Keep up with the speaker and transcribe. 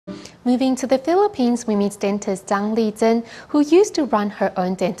Moving to the Philippines, we meet dentist Zhang Lizhen, who used to run her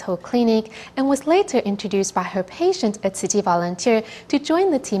own dental clinic and was later introduced by her patient, a Tzu Chi volunteer, to join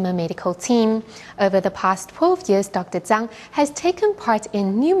the TIMA medical team. Over the past 12 years, Dr. Zhang has taken part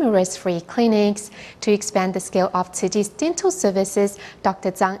in numerous free clinics. To expand the scale of Tzu Chi's dental services,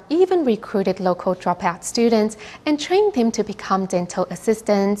 Dr. Zhang even recruited local dropout students and trained them to become dental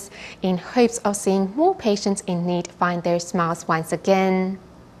assistants, in hopes of seeing more patients in need find their smiles once again.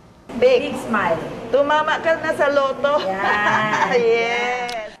 Big smile. To mama ka nasa loto.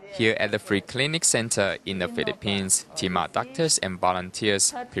 Yes. Here at the Free Clinic Center in the Philippines, TIMA doctors and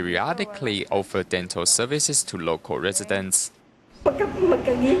volunteers periodically offer dental services to local residents.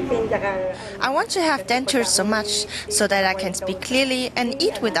 I want to have dentures so much so that I can speak clearly and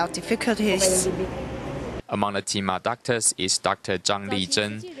eat without difficulties. Among the TIMA doctors is Dr. Zhang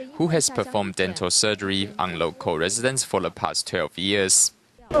Lizhen, who has performed dental surgery on local residents for the past 12 years.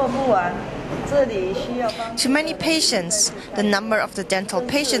 To many patients, the number of the dental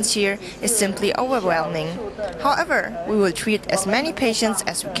patients here is simply overwhelming. However, we will treat as many patients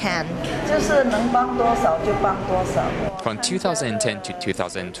as we can. From 2010 to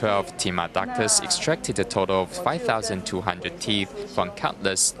 2012, TIMA doctors extracted a total of 5,200 teeth from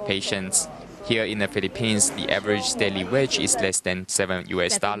countless patients. Here in the Philippines, the average daily wage is less than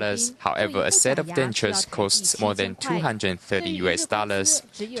 $7. However, a set of dentures costs more than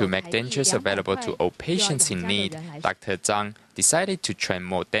 $230. To make dentures available to all patients in need, Dr. Zhang decided to train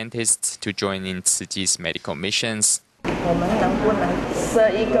more dentists to join in Tzu Chi's medical missions.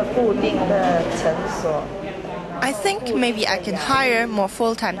 I think maybe I can hire more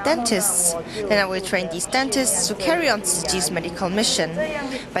full-time dentists. Then I will train these dentists to carry on Tzu Chi's medical mission.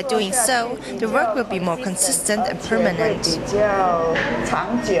 By doing so, the work will be more consistent and permanent.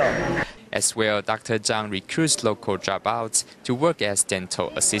 As well, Dr. Zhang recruits local dropouts to work as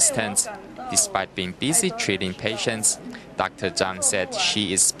dental assistants. Despite being busy treating patients, Dr. Zhang said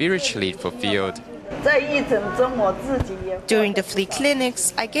she is spiritually fulfilled. During the flea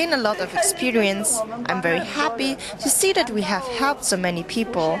clinics, I gain a lot of experience. I'm very happy to see that we have helped so many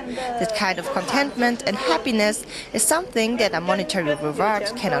people. That kind of contentment and happiness is something that a monetary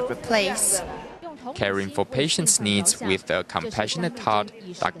reward cannot replace. Caring for patients' needs with a compassionate heart,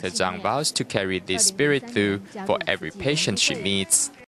 Dr. Zhang vows to carry this spirit through for every patient she meets.